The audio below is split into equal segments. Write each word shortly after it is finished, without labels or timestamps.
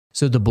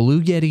So the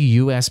Blue Yeti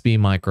USB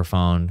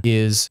microphone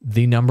is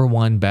the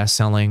 #1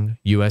 best-selling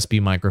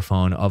USB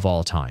microphone of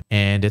all time.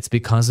 And it's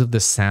because of the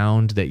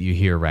sound that you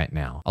hear right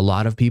now. A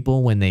lot of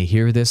people, when they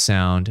hear this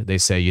sound, they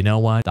say, you know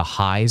what? The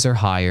highs are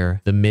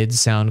higher, the mids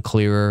sound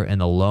clearer,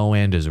 and the low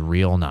end is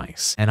real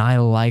nice. And I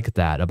like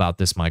that about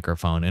this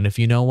microphone. And if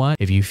you know what?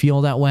 If you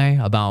feel that way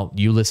about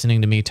you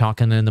listening to me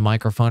talking in the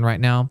microphone right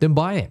now, then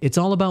buy it. It's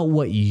all about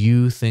what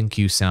you think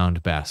you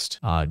sound best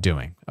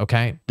doing,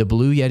 okay? The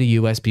Blue Yeti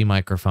USB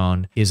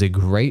microphone is a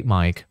great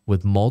mic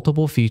with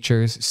multiple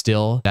features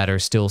that are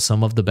still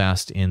some of the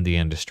best in the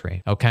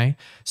industry, okay?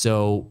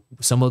 So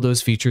some of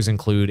those features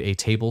include a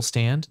table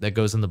stand that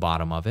goes in the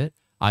bottom of it.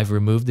 I've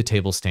removed the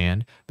table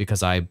stand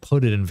because I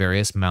put it in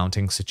various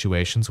mounting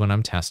situations when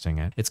I'm testing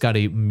it. It's got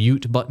a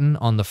mute button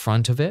on the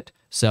front of it.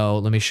 So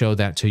let me show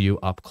that to you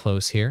up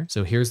close here.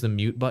 So here's the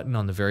mute button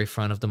on the very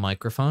front of the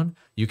microphone.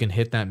 You can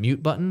hit that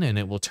mute button and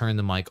it will turn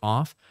the mic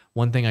off.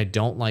 One thing I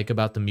don't like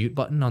about the mute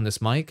button on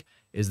this mic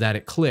is that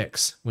it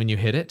clicks when you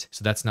hit it,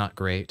 so that's not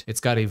great. It's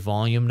got a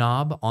volume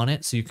knob on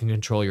it so you can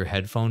control your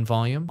headphone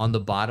volume. On the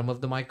bottom of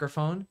the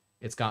microphone,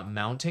 it's got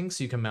mounting,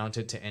 so you can mount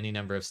it to any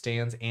number of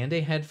stands, and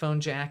a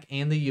headphone jack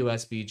and the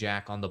USB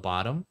jack on the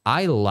bottom.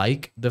 I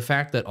like the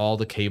fact that all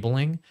the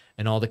cabling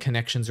and all the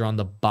connections are on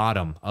the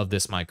bottom of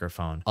this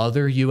microphone.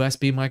 Other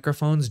USB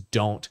microphones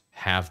don't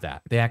have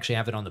that. They actually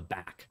have it on the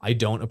back. I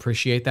don't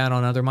appreciate that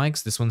on other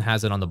mics. This one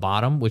has it on the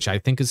bottom, which I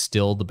think is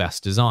still the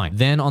best design.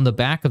 Then on the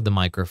back of the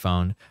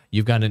microphone,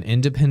 you've got an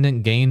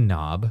independent gain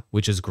knob,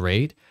 which is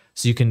great.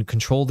 So you can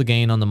control the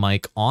gain on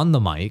the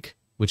mic,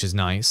 which is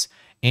nice.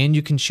 And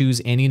you can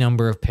choose any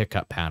number of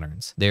pickup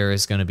patterns. There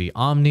is going to be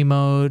Omni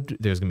mode,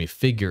 there's going to be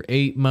figure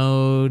 8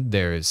 mode,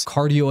 there's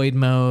cardioid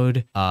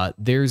mode,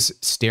 there's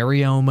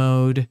stereo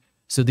mode.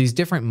 So these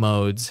different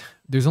modes,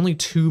 there's only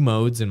 2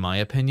 modes in my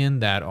opinion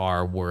that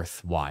are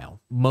worthwhile.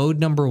 Mode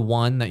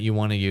 #1 that you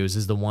want to use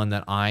is the one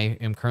that I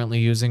am currently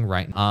using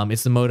right now.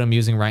 It's the mode I'm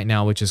using right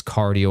now, which is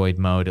cardioid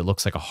mode. It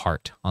looks like a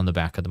heart on the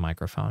back of the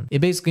microphone. It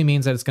basically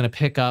means that it's going to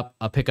pick up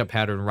a pickup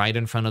pattern right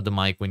in front of the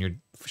mic when you're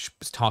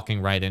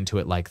talking right into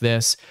it like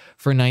this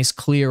for nice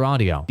clear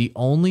audio. The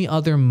only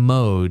other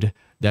mode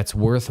that's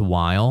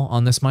worthwhile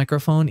on this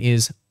microphone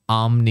is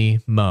Omni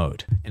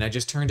mode. And I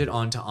just turned it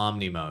on to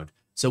Omni mode.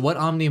 So what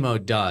Omni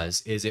mode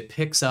does is it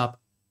picks up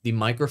the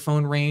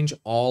microphone range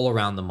all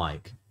around the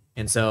mic.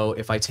 And so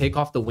if I take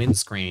off the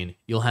windscreen,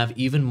 you'll have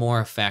even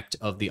more effect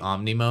of the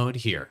Omni mode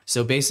here.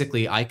 So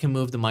basically I can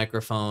move the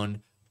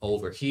microphone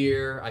over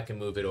here, I can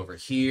move it over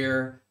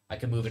here, I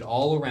can move it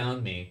all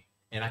around me,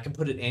 and I can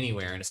put it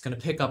anywhere, and it's going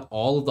to pick up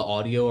all of the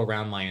audio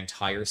around my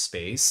entire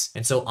space.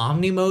 And so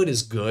Omni mode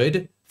is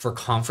good for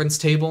conference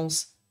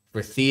tables,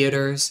 for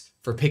theaters,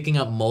 for picking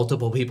up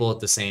multiple people at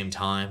the same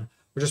time.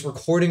 We're just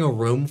recording a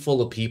room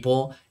full of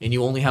people and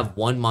you only have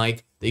one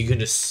mic that you can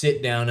just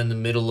sit down in the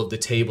middle of the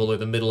table or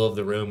the middle of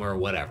the room or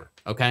whatever,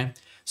 okay?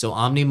 So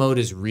Omni mode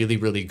is really,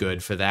 really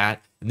good for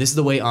that. And this is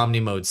the way Omni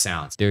mode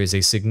sounds. There is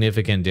a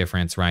significant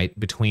difference, right,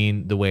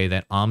 between the way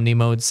that Omni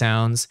mode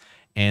sounds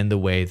and the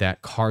way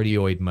that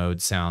cardioid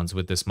mode sounds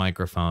with this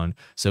microphone.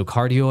 So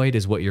cardioid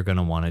is what you're going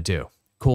to want to do.